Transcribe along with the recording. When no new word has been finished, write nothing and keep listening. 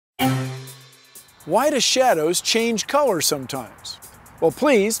Why do shadows change color sometimes? Well,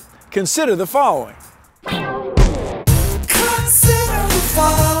 please consider the following. Consider the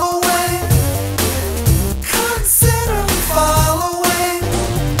following. Consider the following.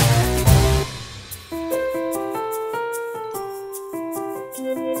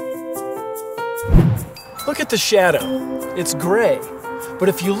 Look at the shadow. It's gray, but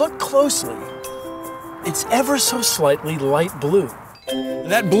if you look closely, it's ever so slightly light blue.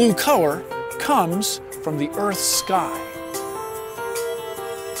 That blue color comes from the Earth's sky.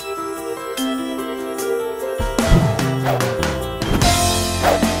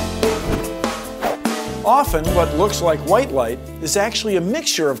 Often, what looks like white light is actually a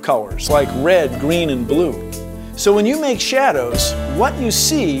mixture of colors like red, green, and blue. So when you make shadows, what you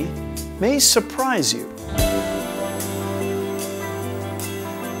see may surprise you.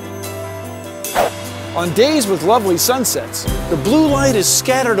 On days with lovely sunsets, the blue light is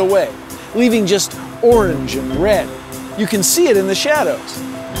scattered away, leaving just orange and red. You can see it in the shadows.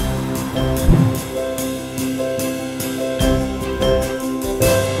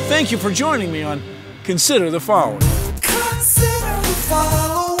 Thank you for joining me on Consider the Following. Consider the following.